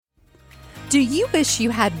Do you wish you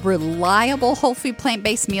had reliable whole food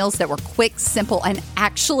plant-based meals that were quick, simple, and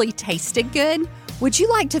actually tasted good? Would you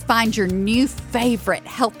like to find your new favorite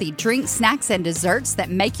healthy drinks, snacks, and desserts that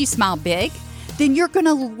make you smile big? Then you're going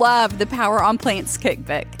to love the Power on Plants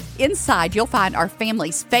cookbook. Inside, you'll find our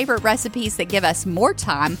family's favorite recipes that give us more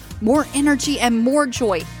time, more energy, and more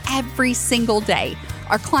joy every single day.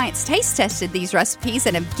 Our clients taste tested these recipes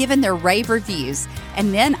and have given their rave reviews.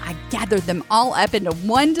 And then I gathered them all up into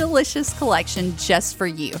one delicious collection just for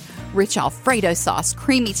you. Rich Alfredo sauce,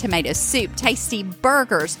 creamy tomato soup, tasty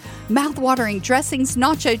burgers, mouth-watering dressings,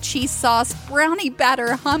 nacho cheese sauce, brownie batter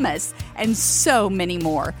hummus, and so many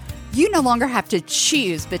more. You no longer have to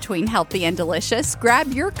choose between healthy and delicious.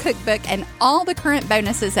 Grab your cookbook and all the current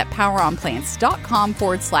bonuses at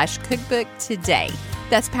poweronplants.com/cookbook today.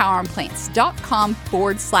 That's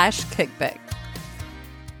poweronplants.com/cookbook.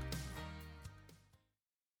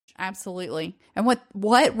 Absolutely. And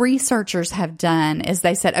what researchers have done is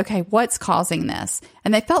they said, okay, what's causing this?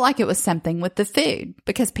 And they felt like it was something with the food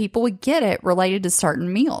because people would get it related to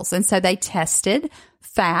certain meals. And so they tested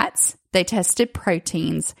fats, they tested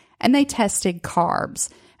proteins, and they tested carbs.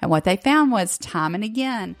 And what they found was time and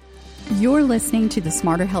again, you're listening to the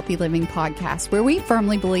Smarter Healthy Living podcast, where we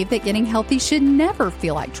firmly believe that getting healthy should never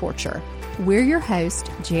feel like torture. We're your hosts,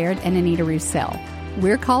 Jared and Anita Roussel.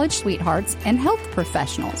 We're college sweethearts and health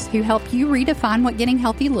professionals who help you redefine what getting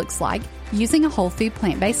healthy looks like using a whole food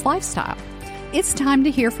plant-based lifestyle. It's time to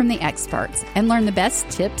hear from the experts and learn the best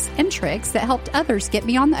tips and tricks that helped others get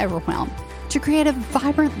beyond the overwhelm to create a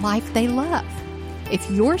vibrant life they love. If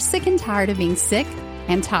you're sick and tired of being sick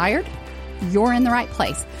and tired, you're in the right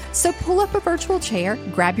place. So pull up a virtual chair,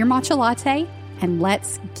 grab your matcha latte, and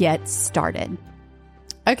let's get started.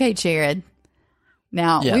 Okay, Jared.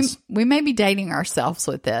 Now, yes. we may be dating ourselves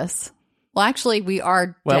with this. Well, actually, we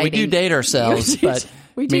are Well, dating. we do date ourselves, but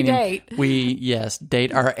we do date. We,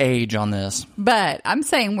 date our age on this. But I'm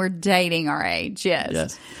saying we're dating our age,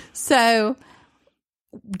 yes. So,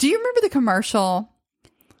 do you remember the commercial?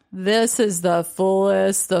 This is the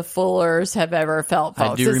fullest the Fullers have ever felt,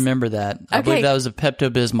 folks. I do remember that. I believe that was a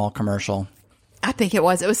Pepto-Bismol commercial. I think it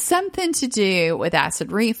was. It was something to do with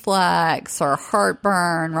acid reflux or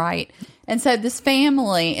heartburn, right? And so this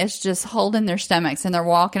family is just holding their stomachs and they're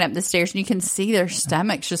walking up the stairs and you can see their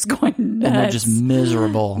stomachs just going nuts. And they're just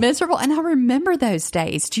miserable. Miserable. And I remember those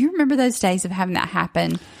days. Do you remember those days of having that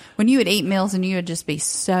happen when you would eat meals and you would just be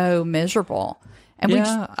so miserable? And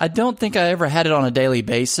I don't think I ever had it on a daily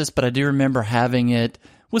basis, but I do remember having it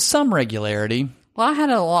with some regularity. Well, I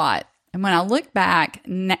had it a lot. And when I look back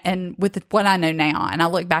and with what I know now, and I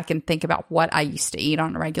look back and think about what I used to eat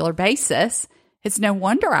on a regular basis, it's no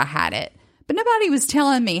wonder I had it. But nobody was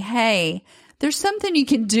telling me, hey, there's something you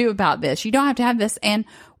can do about this. You don't have to have this. And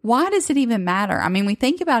why does it even matter? I mean, we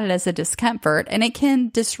think about it as a discomfort, and it can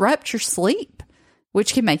disrupt your sleep,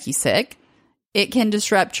 which can make you sick. It can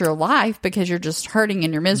disrupt your life because you're just hurting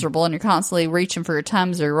and you're miserable and you're constantly reaching for your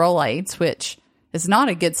Tums or your Rolaids, which is not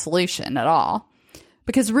a good solution at all.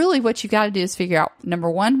 Because really what you got to do is figure out, number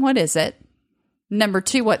one, what is it? Number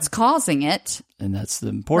two, what's causing it? And that's the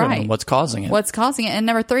important one, what's causing it. What's causing it? And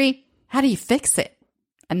number three, how do you fix it?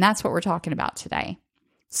 And that's what we're talking about today.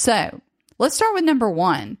 So let's start with number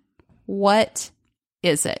one. What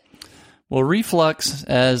is it? Well, reflux,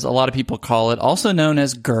 as a lot of people call it, also known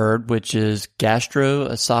as GERD, which is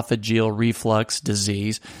gastroesophageal reflux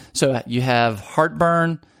disease. So you have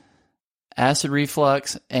heartburn, acid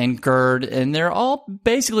reflux, and GERD, and they're all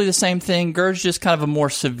basically the same thing. GERD's just kind of a more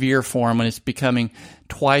severe form when it's becoming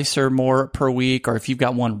twice or more per week, or if you've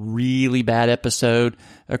got one really bad episode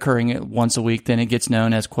occurring once a week, then it gets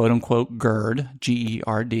known as quote-unquote GERD,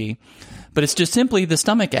 G-E-R-D. But it's just simply the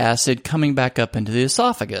stomach acid coming back up into the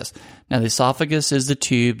esophagus. Now, the esophagus is the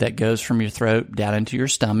tube that goes from your throat down into your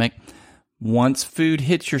stomach. Once food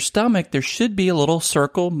hits your stomach, there should be a little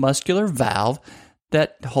circle muscular valve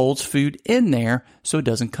that holds food in there so it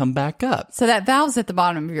doesn't come back up. So that valve's at the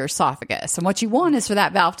bottom of your esophagus. And what you want is for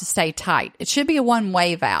that valve to stay tight. It should be a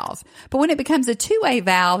one-way valve. But when it becomes a two-way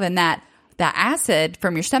valve and that acid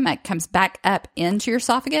from your stomach comes back up into your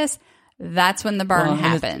esophagus, that's when the burn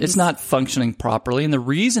happens. It's not functioning properly. And the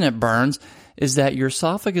reason it burns is that your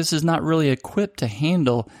esophagus is not really equipped to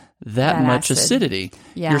handle that much acidity.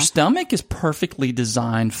 Yeah. Your stomach is perfectly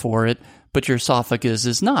designed for it, but your esophagus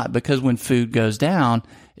is not, because when food goes down,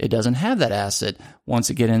 it doesn't have that acid. Once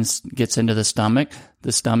it gets into the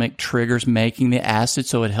stomach triggers making the acid,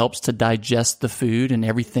 so it helps to digest the food and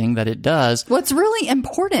everything that it does. Well, it's really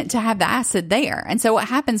important to have the acid there. And so what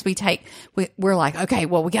happens, we're like, okay,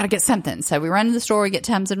 well, we got to get something. So we run to the store, we get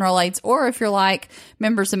Tums and Rolaids. Or if you're like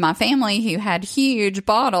members of my family who had huge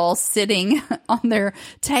bottles sitting on their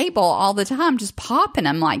table all the time, just popping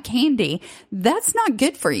them like candy, that's not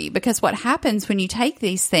good for you, because what happens when you take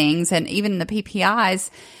these things, and even the PPIs,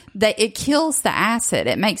 that it kills the acid.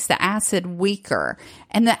 It makes the acid weaker.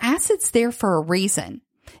 And the acid's there for a reason.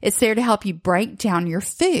 It's there to help you break down your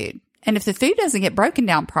food. And if the food doesn't get broken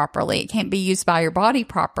down properly, it can't be used by your body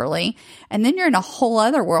properly. And then you're in a whole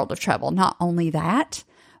other world of trouble. Not only that,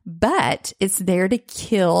 but it's there to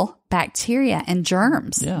kill bacteria and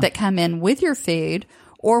germs that come in with your food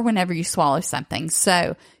or whenever you swallow something.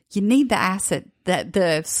 So you need the acid. That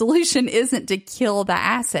the solution isn't to kill the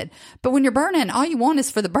acid, but when you're burning, all you want is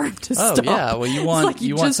for the burn to stop. Oh yeah, well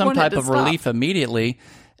you want some type of relief immediately.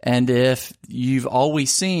 And if you've always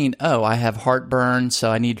seen, I have heartburn, so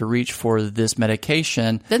I need to reach for this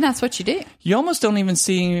medication, then that's what you do. You almost don't even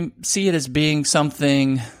see it as being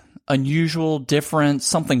something unusual, different,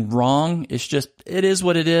 something wrong. It's just, it is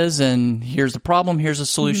what it is, and here's the problem, here's a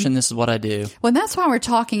solution, this is what I do. Well, that's why we're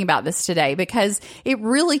talking about this today, because it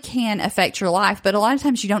really can affect your life, but a lot of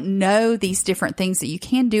times you don't know these different things that you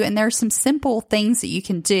can do, and there are some simple things that you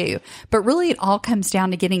can do, but really it all comes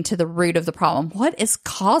down to getting to the root of the problem. What is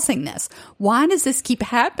causing this? Why does this keep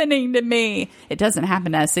happening to me? It doesn't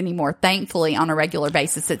happen to us anymore, thankfully, on a regular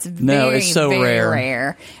basis. It's very, it's so very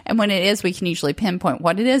rare. And when it is, we can usually pinpoint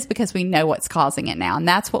what it is, because we know what's causing it now. And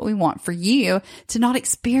that's what we want for you, to not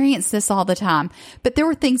experience this all the time. But there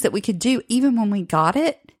were things that we could do even when we got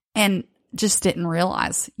it and just didn't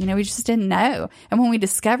realize. We just didn't know. And when we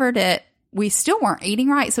discovered it, we still weren't eating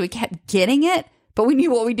right. So we kept getting it, but we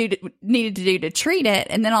knew what we needed to do to treat it.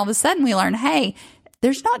 And then all of a sudden we learned, hey,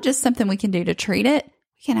 there's not just something we can do to treat it.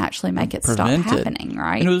 We can actually make it stop happening,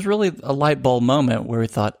 right? And it was really a light bulb moment where we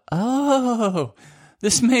thought,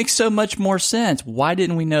 this makes so much more sense. Why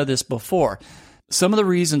didn't we know this before? Some of the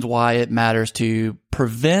reasons why it matters to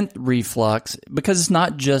prevent reflux, because it's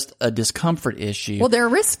not just a discomfort issue. Well, there are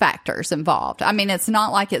risk factors involved. I mean, it's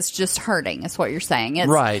not like it's just hurting, is what you're saying.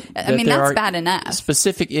 Right. I mean, that's bad enough.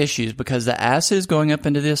 Specific issues, because the acid is going up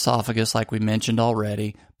into the esophagus, like we mentioned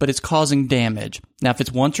already, but it's causing damage. Now, if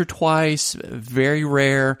it's once or twice, very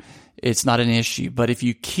rare, it's not an issue. But if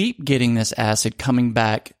you keep getting this acid coming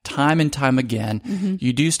back time and time again,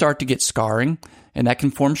 you do start to get scarring. And that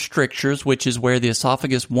can form strictures, which is where the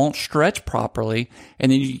esophagus won't stretch properly,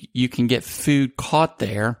 and then you can get food caught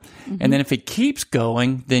there. And then if it keeps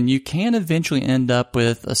going, then you can eventually end up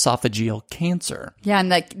with esophageal cancer. Yeah,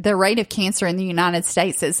 and the rate of cancer in the United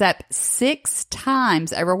States is up 6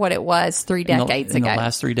 times over what it was 3 decades ago. In the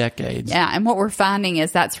last 3 decades. Yeah, and what we're finding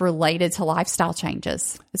is that's related to lifestyle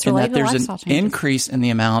changes. It's related to lifestyle changes. There's an increase in the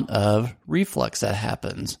amount of reflux that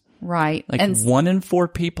happens. Right. Like 1 in 4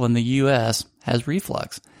 people in the U.S. has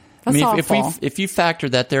reflux. That's awful. If you factor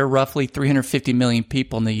that there are roughly 350 million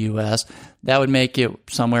people in the U.S., that would make it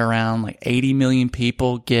somewhere around like 80 million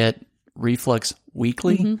people get reflux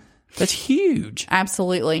weekly. That's huge.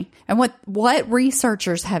 Absolutely. And what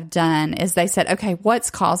researchers have done is they said, okay,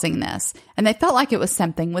 what's causing this? And they felt like it was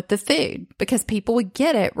something with the food, because people would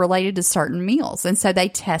get it related to certain meals. And so they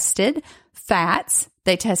tested fats,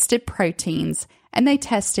 they tested proteins, and they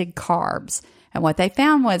tested carbs. And what they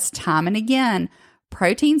found was, time and again,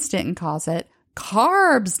 proteins didn't cause it.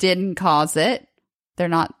 Carbs didn't cause it. They're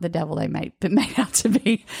not the devil they made out to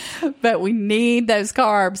be, but we need those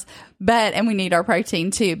carbs, and we need our protein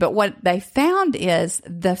too. But what they found is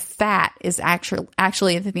the fat is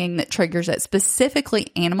actually the thing that triggers it,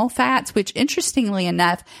 specifically animal fats, which interestingly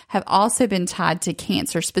enough have also been tied to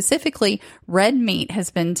cancer. Specifically, red meat has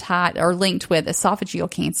been tied or linked with esophageal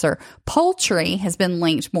cancer. Poultry has been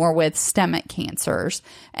linked more with stomach cancers.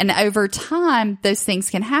 And over time, those things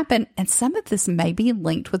can happen. And some of this may be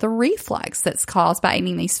linked with a reflux that's caused by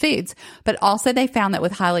eating these foods. But also they found that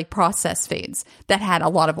with highly processed foods that had a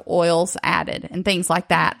lot of oils added and things like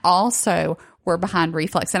that also were behind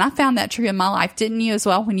reflux. And I found that true in my life. Didn't you as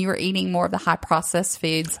well, when you were eating more of the high processed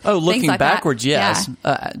foods? Oh, looking like backwards, that? yes.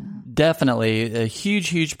 Yeah. Definitely. A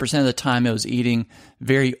huge percent of the time I was eating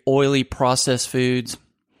very oily processed foods.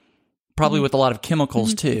 Probably with a lot of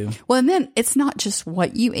chemicals too. Well, and then it's not just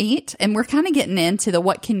what you eat. And we're kind of getting into the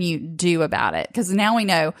what can you do about it? Because now we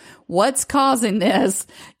know what's causing this.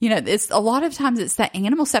 It's a lot of times it's the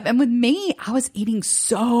animal stuff. And with me, I was eating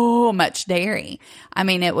so much dairy. I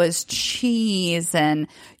mean, it was cheese and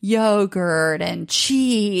yogurt and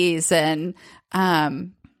cheese and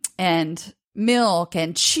and milk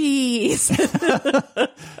and cheese.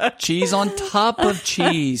 Cheese on top of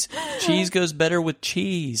cheese. Cheese goes better with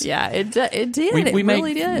cheese. Yeah, it did. We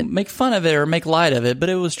really did. Make fun of it or make light of it, but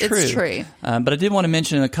it was true. It's true. But I did want to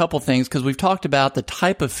mention a couple things because we've talked about the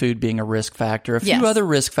type of food being a risk factor. A few Yes. other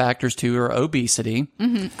risk factors too are obesity,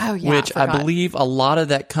 Oh, yeah. which I forgot. believe a lot of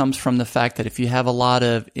that comes from the fact that if you have a lot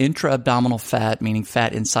of intra-abdominal fat, meaning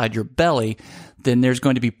fat inside your belly, then there's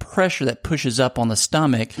going to be pressure that pushes up on the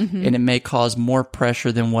stomach, and it may cause more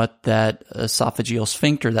pressure than what that esophageal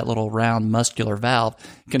sphincter, that little round muscular valve,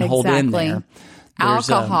 can hold in Exactly. there. There's,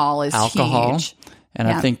 Alcohol is huge. and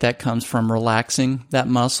Yeah. I think that comes from relaxing that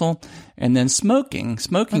muscle. And then smoking.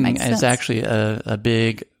 Smoking makes is sense. actually a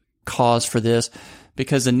big cause for this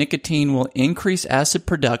because the nicotine will increase acid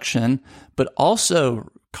production, but also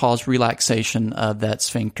cause relaxation of that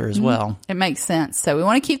sphincter as well. It makes sense. So we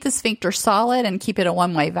want to keep the sphincter solid and keep it a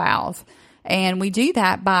one-way valve. And we do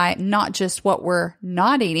that by not just what we're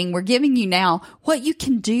not eating. We're giving you now what you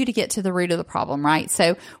can do to get to the root of the problem, right?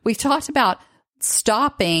 So we've talked about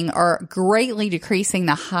stopping or greatly decreasing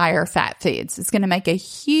the higher fat foods. It's going to make a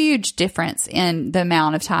huge difference in the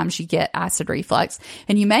amount of times you get acid reflux.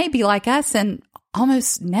 And you may be like us and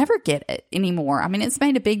almost never get it anymore. I mean, it's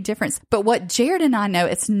made a big difference. But what Jared and I know,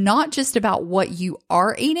 it's not just about what you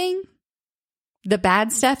are eating, the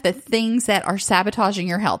bad stuff, the things that are sabotaging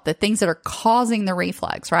your health, the things that are causing the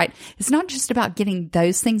reflux, right? It's not just about getting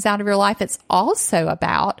those things out of your life. It's also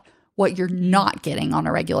about what you're not getting on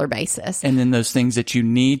a regular basis. And then those things that you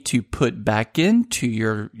need to put back into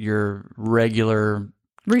your regular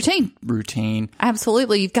routine.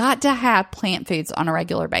 Absolutely. You've got to have plant foods on a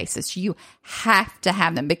regular basis. You have to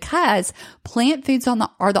have them because plant foods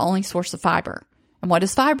are the only source of fiber. And what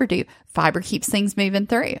does fiber do? Fiber keeps things moving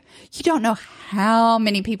through. You don't know how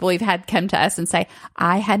many people we've had come to us and say,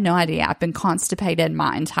 I had no idea. I've been constipated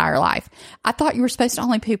my entire life. I thought you were supposed to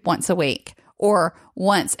only poop once a week or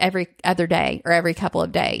once every other day or every couple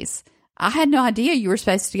of days. I had no idea you were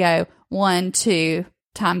supposed to go 1-2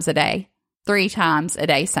 times a day. 3 times a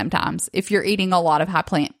day sometimes if you're eating a lot of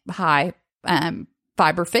high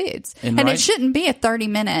fiber foods. And right. It shouldn't be a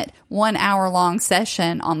 30-minute, 1 hour long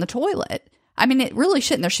session on the toilet. I mean, it really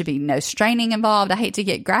shouldn't. There should be no straining involved. I hate to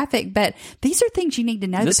get graphic, but these are things you need to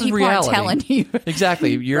know This that is people reality. aren't telling you.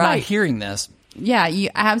 Exactly. You're not Right. hearing this. Yeah, you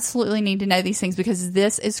absolutely need to know these things because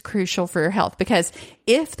this is crucial for your health. Because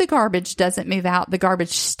if the garbage doesn't move out, the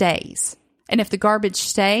garbage stays. And if the garbage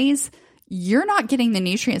stays, you're not getting the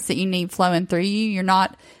nutrients that you need flowing through you. You're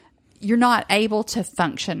not able to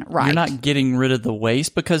function right. You're not getting rid of the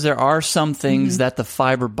waste because there are some things that the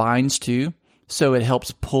fiber binds to. So it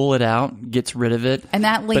helps pull it out, gets rid of it. And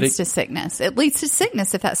that leads to sickness. It leads to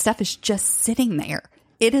sickness if that stuff is just sitting there.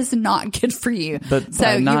 It is not good for you.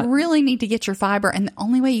 So you really need to get your fiber. And the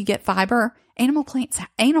only way you get fiber, animal plants.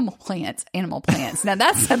 Now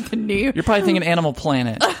that's something new. You're probably thinking Animal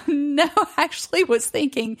Planet. No, I actually was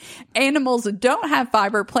thinking animals don't have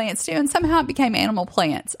fiber, plants do, and somehow it became animal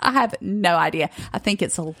plants. I have no idea. I think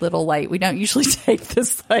it's a little late. We don't usually take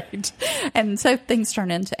this late. And so things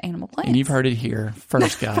turn into animal plants. And you've heard it here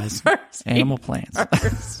first, guys. Animal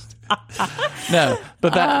plants. No,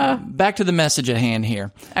 but back to the message at hand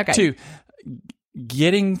here. Okay. 2,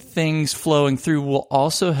 getting things flowing through will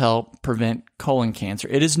also help prevent colon cancer.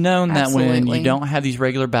 It is known that when Absolutely. you don't have these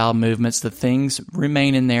regular bowel movements, the things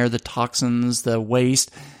remain in there, the toxins, the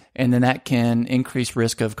waste, and then that can increase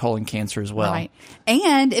risk of colon cancer as well. Right.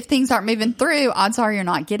 And if things aren't moving through, odds are you're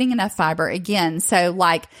not getting enough fiber again. So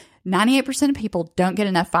like 98% of people don't get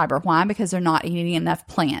enough fiber. Why? Because they're not eating enough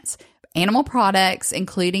plants. Animal products,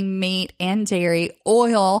 including meat and dairy,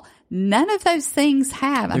 oil, none of those things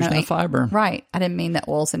have. There's no fiber. Right. I didn't mean that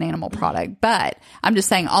oil's an animal product, but I'm just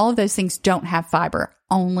saying all of those things don't have fiber.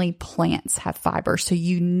 Only plants have fiber. So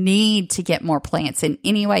you need to get more plants in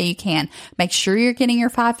any way you can. Make sure you're getting your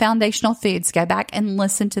 5 foundational foods. Go back and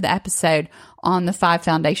listen to the episode on the 5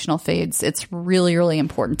 foundational foods. It's really, really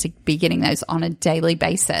important to be getting those on a daily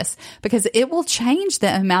basis because it will change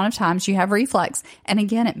the amount of times you have reflux. And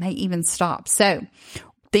again, it may even stop. So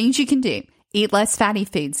things you can do: eat less fatty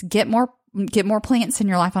foods, get more plants in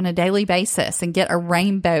your life on a daily basis, and get a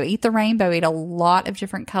rainbow. Eat the rainbow. Eat a lot of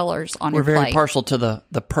different colors on your plate. We're very partial to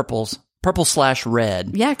the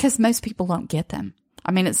purple/red. Yeah, because most people don't get them.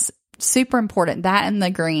 I mean, it's super important. That and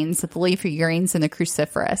the greens, the leafy greens and the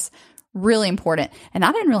cruciferous. Really important. And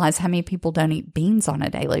I didn't realize how many people don't eat beans on a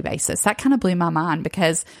daily basis. That kind of blew my mind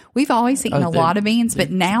because we've always eaten a lot of beans, but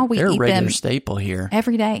now we they're eat a regular them staple here.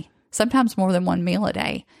 every day, sometimes more than one meal a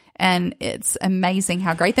day. And it's amazing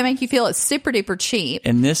how great they make you feel. It's super duper cheap.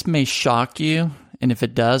 And this may shock you, and if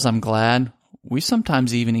it does, I'm glad. we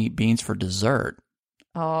sometimes even eat beans for dessert.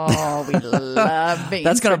 Oh, we love beans.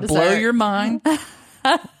 That's going for to blow dessert. your mind.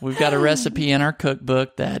 We've got a recipe in our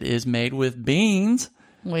cookbook that is made with beans,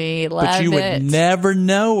 We love it. but you would never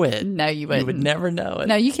know it. No, you wouldn't. You would never know it.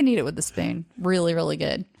 No, you can eat it with a spoon. Really, really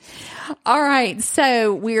good. All right.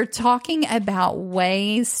 So we're talking about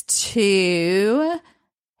ways to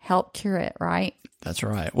help cure it, right? That's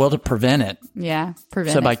right. Well, to prevent it. Yeah.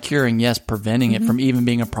 Prevent So it. by curing, yes, preventing it from even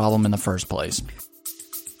being a problem in the first place.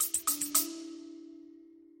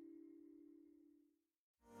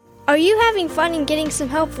 Are you having fun and getting some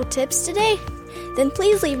helpful tips today? Then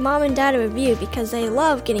please leave Mom and Dad a review because they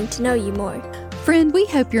love getting to know you more. Friend, we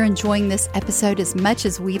hope you're enjoying this episode as much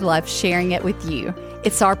as we love sharing it with you.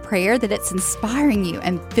 It's our prayer that it's inspiring you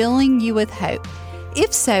and filling you with hope.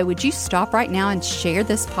 If so, would you stop right now and share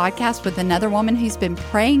this podcast with another woman who's been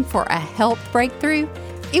praying for a health breakthrough?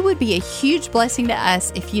 It would be a huge blessing to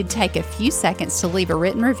us if you'd take a few seconds to leave a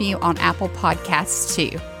written review on Apple Podcasts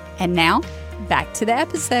too. And now, back to the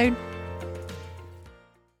episode.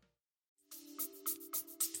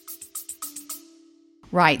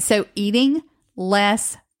 Right, so eating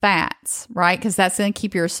less fats, right? Because that's going to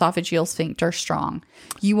keep your esophageal sphincter strong.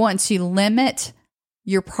 You want to limit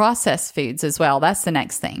your processed foods as well. That's the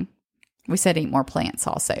next thing. We said eat more plants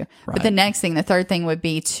also. Right. But the next thing, the third thing would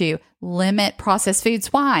be to limit processed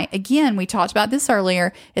foods. Why? Again, we talked about this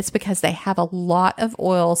earlier. It's because they have a lot of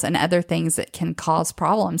oils and other things that can cause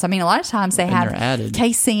problems. I mean, a lot of times they have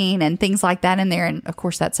casein and things like that in there. And of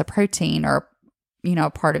course, that's a protein or, a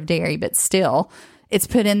part of dairy, but still it's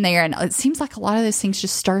put in there. And it seems like a lot of those things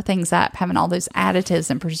just stir things up, having all those additives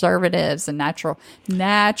and preservatives and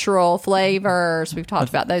natural flavors. We've talked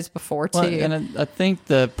about those before too. Well, and I think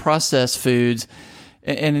the processed foods,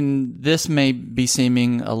 and this may be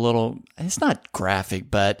seeming a little, it's not graphic,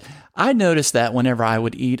 but I noticed that whenever I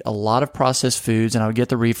would eat a lot of processed foods and I would get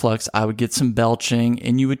the reflux, I would get some belching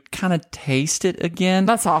and you would kind of taste it again.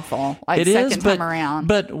 That's awful. It second is, time around.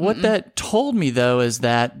 But what that told me though is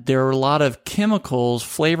that there are a lot of chemicals,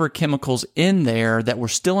 flavor chemicals in there that were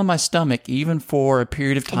still in my stomach even for a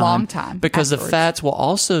period of time. A long time. Because afterwards. the fats will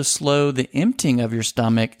also slow the emptying of your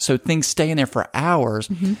stomach, so things stay in there for hours.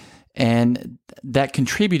 And that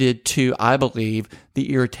contributed to, I believe,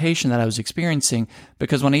 the irritation that I was experiencing,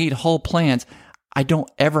 because when I eat whole plants, I don't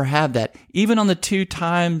ever have that. Even on the 2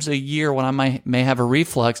 times a year when I may have a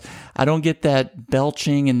reflux, I don't get that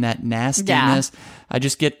belching and that nastiness. Yeah. I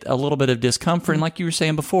just get a little bit of discomfort. And like you were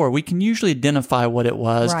saying before, we can usually identify what it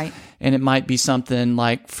was. Right. And it might be something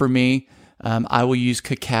like, for me, I will use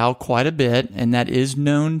cacao quite a bit, and that is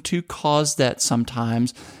known to cause that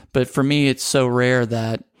sometimes. But for me, it's so rare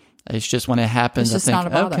that it's just when it happens, I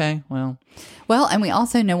think, okay, well. Well, and we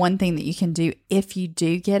also know one thing that you can do if you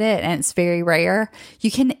do get it, and it's very rare,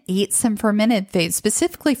 you can eat some fermented foods.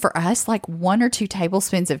 Specifically for us, like 1 or 2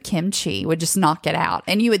 tablespoons of kimchi would just knock it out.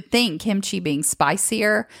 And you would think kimchi being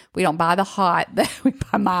spicier, we don't buy the hot, we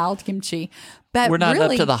buy mild kimchi. But we're not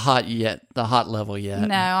really, up to the hot level yet.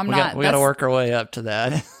 No, I'm not. We got to work our way up to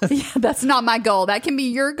that. Yeah, that's not my goal. That can be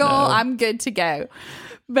your goal. No. I'm good to go.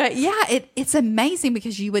 But yeah, it's amazing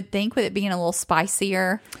because you would think with it being a little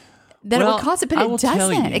spicier that it would cause it, but it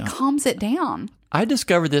doesn't. It calms it down. I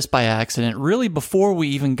discovered this by accident, really before we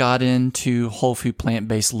even got into whole food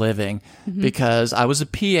plant-based living, because I was a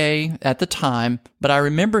PA at the time, but I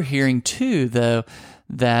remember hearing too, though,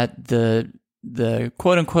 that the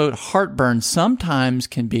quote-unquote heartburn sometimes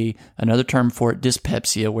can be, another term for it,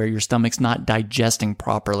 dyspepsia, where your stomach's not digesting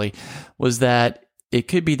properly, was that it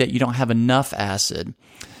could be that you don't have enough acid.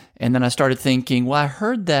 And then I started thinking, well, I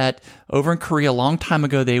heard that over in Korea a long time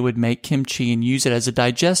ago, they would make kimchi and use it as a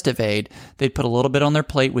digestive aid. They'd put a little bit on their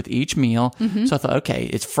plate with each meal. So I thought, okay,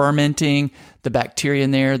 it's fermenting, the bacteria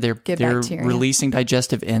in there, they're releasing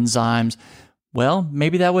digestive enzymes. Well,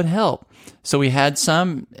 maybe that would help. So we had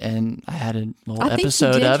some, and I had a little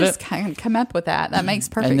episode of it. Just kind of come up with that. That makes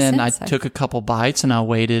perfect sense. sense. And then I took a couple bites and I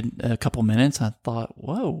waited a couple minutes. I thought,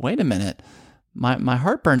 whoa, wait a minute. My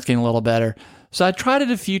heartburn's getting a little better. So I tried it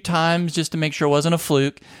a few times just to make sure it wasn't a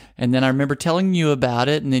fluke. And then I remember telling you about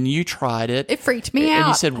it, and then you tried it. It freaked me out. And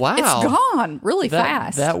you said, wow. It's gone really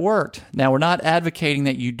fast. That worked. Now, we're not advocating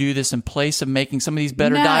that you do this in place of making some of these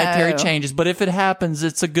better dietary changes, but if it happens,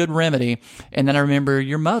 it's a good remedy. And then I remember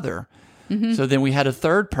your mother. So then we had a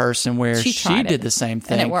third person where she did the same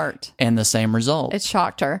thing. And it worked. And the same result. It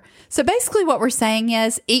shocked her. So basically what we're saying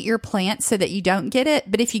is eat your plants so that you don't get it.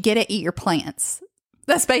 But if you get it, eat your plants.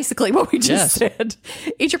 That's basically what we just said.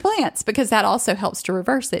 Eat your plants, because that also helps to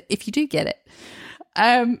reverse it if you do get it.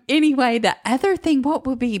 Anyway, the other thing, what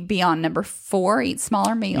would be beyond number 4? Eat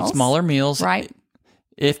smaller meals. Eat smaller meals. Right.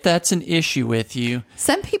 if that's an issue with you.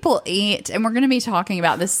 Some people eat, and we're going to be talking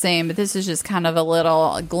about this soon, but this is just kind of a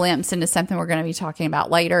little glimpse into something we're going to be talking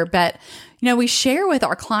about later. But, we share with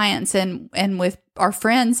our clients and with our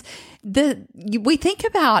friends, we think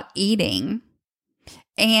about eating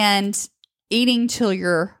and eating till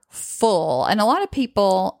you're full. And a lot of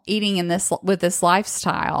people eating with this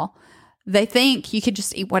lifestyle, they think you could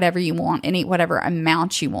just eat whatever you want and eat whatever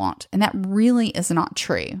amount you want. And that really is not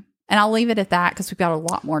true. And I'll leave it at that because we've got a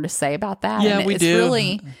lot more to say about that. Yeah, and we it's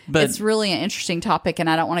do. It's really an interesting topic, and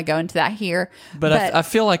I don't want to go into that here. But I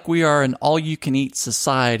feel like we are an all-you-can-eat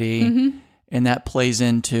society, and that plays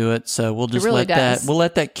into it. So we'll just really does. We'll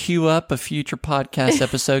let that queue up a future podcast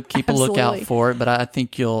episode. Keep a lookout for it. But I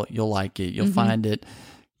think you'll like it. You'll find it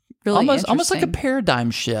really almost like a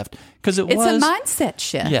paradigm shift, because it's a mindset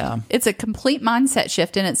shift. Yeah, it's a complete mindset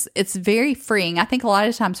shift, and it's very freeing. I think a lot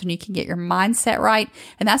of times when you can get your mindset right,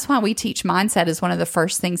 and that's why we teach mindset is one of the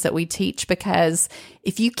first things that we teach, because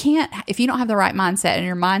if you don't have the right mindset, and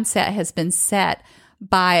your mindset has been set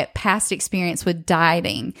by past experience with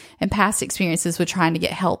dieting and past experiences with trying to get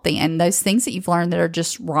healthy and those things that you've learned that are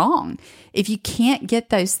just wrong. If you can't get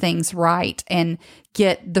those things right and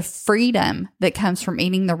get the freedom that comes from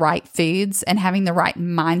eating the right foods and having the right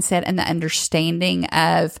mindset and the understanding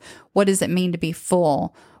of what does it mean to be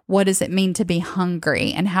full? What does it mean to be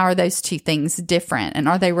hungry? And how are those two things different? And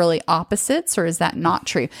are they really opposites, or is that not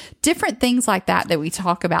true? Different things like that we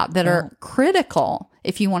talk about that are critical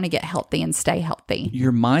if you want to get healthy and stay healthy.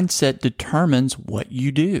 Your mindset determines what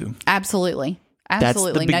you do. Absolutely. That's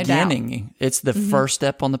the beginning. No doubt. It's the first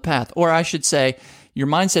step on the path. Or I should say, your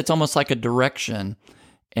mindset's almost like a direction.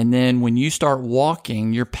 And then when you start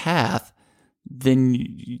walking your path,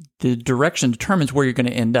 then the direction determines where you're going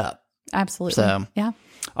to end up. Absolutely. So, yeah.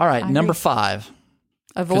 All right, number 5.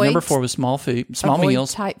 Number 4 was small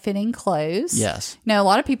meals. Tight-fitting clothes. Yes. A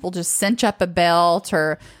lot of people just cinch up a belt,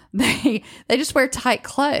 or they just wear tight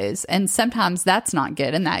clothes, and sometimes that's not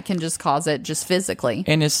good, and that can just cause it just physically.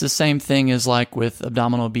 And it's the same thing as like with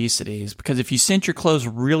abdominal obesity, because if you cinch your clothes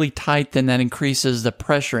really tight, then that increases the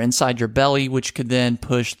pressure inside your belly, which could then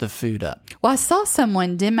push the food up. Well, I saw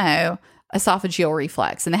someone demo esophageal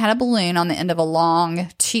reflux, and they had a balloon on the end of a long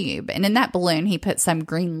tube, and in that balloon he put some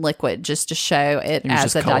green liquid just to show it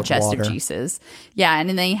as the digestive water. Juices. Yeah, and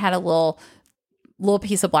then he had a little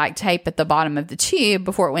piece of black tape at the bottom of the tube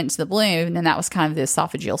before it went to the balloon, and that was kind of the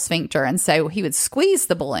esophageal sphincter. And so he would squeeze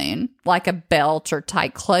the balloon like a belt or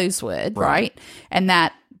tight clothes would, right? And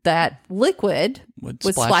that liquid would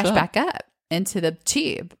splash back up into the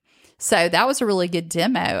tube. So that was a really good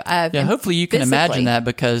demo of hopefully you can imagine that,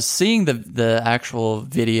 because seeing the actual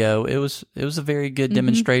video, it was a very good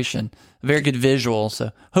demonstration, a very good visual. So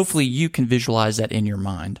hopefully you can visualize that in your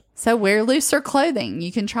mind. So wear looser clothing.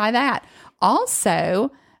 You can try that.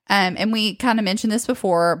 Also, and we kind of mentioned this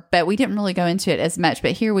before, but we didn't really go into it as much.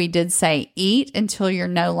 But here we did say, eat until you're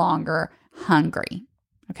no longer hungry.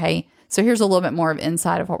 Okay. So here's a little bit more of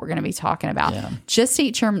insight of what we're going to be talking about. Yeah. Just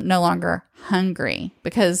eat till you're no longer hungry,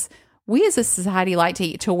 because we as a society like to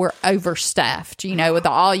eat till we're overstuffed, with the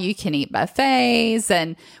all-you-can-eat buffets.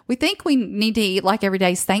 And we think we need to eat like every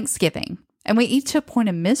day's Thanksgiving. And we eat to a point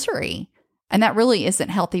of misery. And that really isn't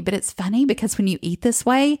healthy. But it's funny, because when you eat this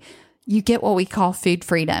way, you get what we call food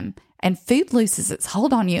freedom. And food loses its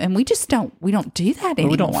hold on you. And we don't do that anymore.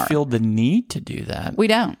 We don't feel the need to do that. We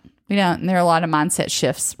don't. And there are a lot of mindset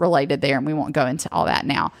shifts related there. And we won't go into all that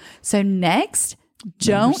now. So next,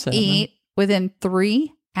 don't eat within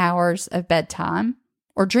 3 hours of bedtime,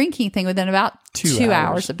 or drink anything within about 2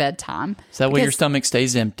 hours of bedtime. So that way your stomach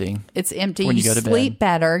stays empty. It's empty. When you go to sleep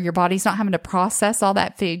bed. better. Your body's not having to process all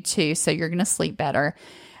that food too, so you're going to sleep better.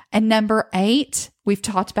 And number 8, we've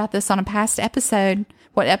talked about this on a past episode.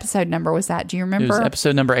 What episode number was that? Do you remember? It was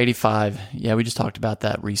episode number 85. Yeah, we just talked about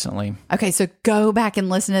that recently. Okay, so go back and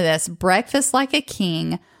listen to this. Breakfast like a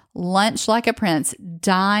king, lunch like a prince,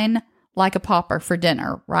 dine like a pauper for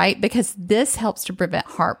dinner, right? Because this helps to prevent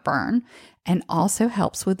heartburn and also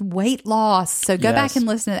helps with weight loss. So go back and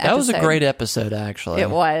listen to that episode. That was a great episode, actually. It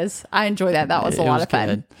was. I enjoyed that. That was a lot of fun.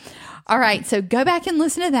 Good. All right, so go back and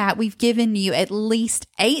listen to that. We've given you at least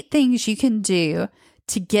 8 things you can do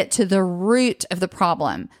to get to the root of the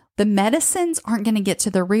problem. The medicines aren't going to get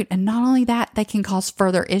to the root. And not only that, they can cause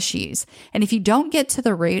further issues. And if you don't get to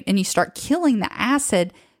the root and you start killing the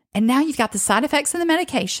acid, and now you've got the side effects of the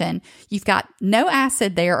medication, you've got no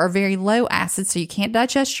acid there, or very low acid, so you can't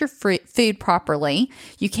digest your food properly.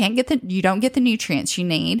 You don't get the nutrients you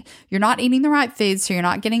need. You're not eating the right food, so you're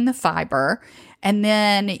not getting the fiber. And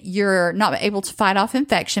then you're not able to fight off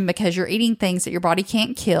infection because you're eating things that your body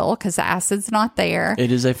can't kill because the acid's not there.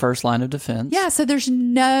 It is a first line of defense. Yeah. So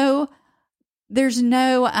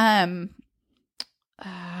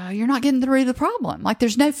you're not getting through the problem. Like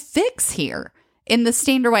there's no fix here in the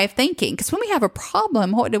standard way of thinking. Because when we have a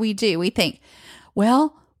problem, what do? We think,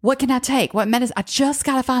 well, what can I take? What medicine? I just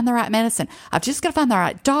got to find the right medicine. I've just got to find the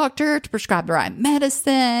right doctor to prescribe the right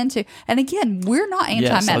medicine. And again, we're not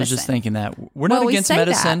anti-medicine. Yes, I was just thinking that. We're not against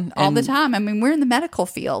medicine. That all the time. I mean, we're in the medical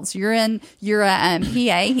fields. You're a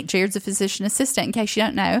PA. Jared's a physician assistant, in case you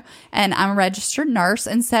don't know. And I'm a registered nurse.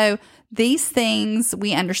 And so these things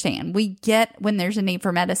we understand. We get when there's a need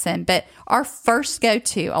for medicine. But our first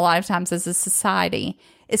go-to, a lot of times as a society,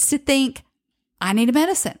 is to think, I need a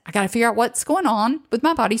medicine. I got to figure out what's going on with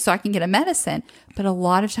my body so I can get a medicine. But a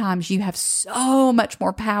lot of times you have so much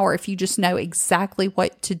more power if you just know exactly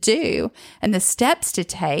what to do and the steps to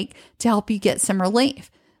take to help you get some relief.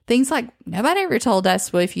 Things like nobody ever told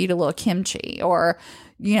us, well, if you eat a little kimchi or,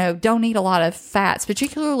 don't eat a lot of fats,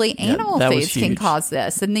 particularly animal foods can cause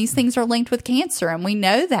this. And these things are linked with cancer. And we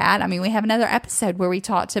know that. I mean, we have another episode where we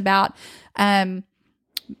talked about certain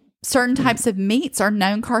types of meats are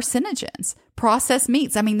known carcinogens. Processed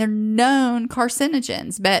meats, I mean, they're known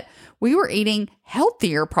carcinogens, but we were eating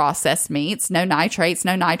healthier processed meats, no nitrates,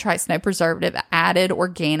 no nitrites, no preservative added,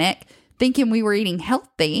 organic, thinking we were eating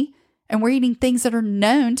healthy, and we're eating things that are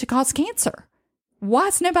known to cause cancer. Why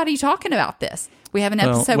is nobody talking about this? We have an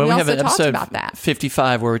episode, we also talked about that.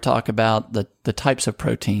 55 where we talk about the types of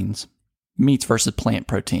proteins, meats versus plant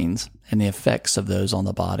proteins, and the effects of those on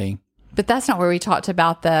the body. But that's not where we talked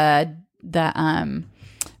about the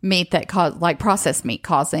meat that caused, like processed meat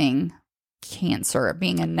causing cancer,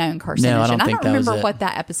 being a known carcinogen. No, I don't remember what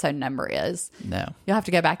that episode number is. No. You'll have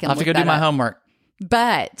to go back and I'll have to go do my homework.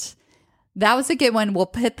 But that was a good one. We'll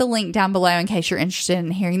put the link down below in case you're interested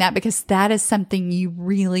in hearing that, because that is something you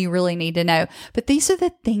really, really need to know. But these are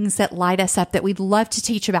the things that light us up that we'd love to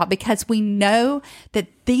teach about, because we know that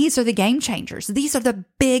these are the game changers. These are the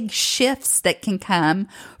big shifts that can come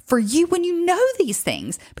for you when you know these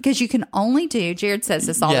things, because you can only do, Jared says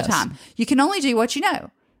this all the time, you can only do what you know.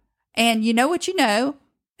 And you know what you know,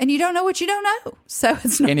 and you don't know what you don't know. So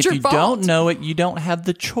it's not your fault. And if you don't know it, you don't have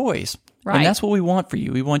the choice. Right. And that's what we want for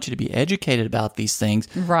you. We want you to be educated about these things,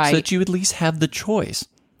 right, so that you at least have the choice.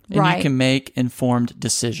 And right, you can make informed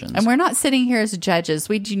decisions. And we're not sitting here as judges.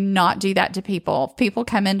 We do not do that to people. People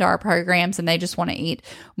come into our programs and they just want to eat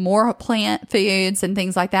more plant foods and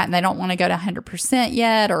things like that, and they don't want to go to 100%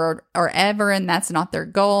 yet or ever, and that's not their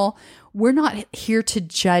goal. We're not here to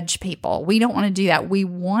judge people. We don't want to do that. We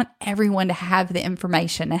want everyone to have the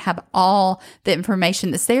information and have all the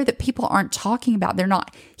information that's there that people aren't talking about. They're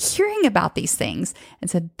not hearing about these things.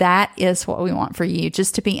 And so that is what we want for you,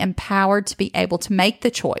 just to be empowered to be able to make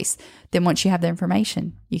the choice. Then once you have the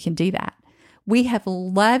information, you can do that. We have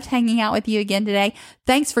loved hanging out with you again today.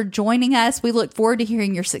 Thanks for joining us. We look forward to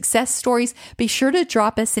hearing your success stories. Be sure to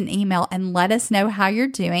drop us an email and let us know how you're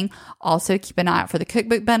doing. Also, keep an eye out for the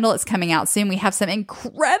cookbook bundle. It's coming out soon. We have some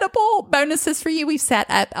incredible bonuses for you. We've set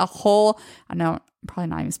up a whole, I know I'm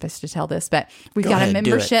probably not even supposed to tell this, but we've got a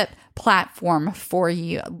membership platform for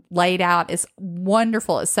you laid out. It's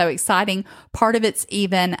wonderful. It's so exciting. Part of it's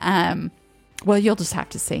even, well, you'll just have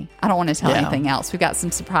to see. I don't want to tell anything else. We've got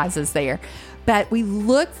some surprises there. But we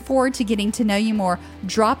look forward to getting to know you more.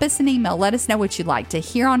 Drop us an email. Let us know what you'd like to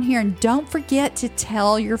hear on here. And don't forget to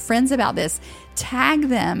tell your friends about this. Tag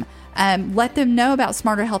them. Let them know about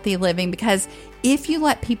Smarter Healthy Living, because if you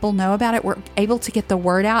let people know about it, we're able to get the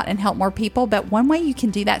word out and help more people. But one way you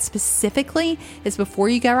can do that specifically is before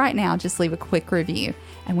you go right now, just leave a quick review.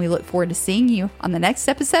 And we look forward to seeing you on the next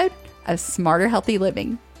episode of Smarter Healthy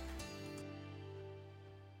Living.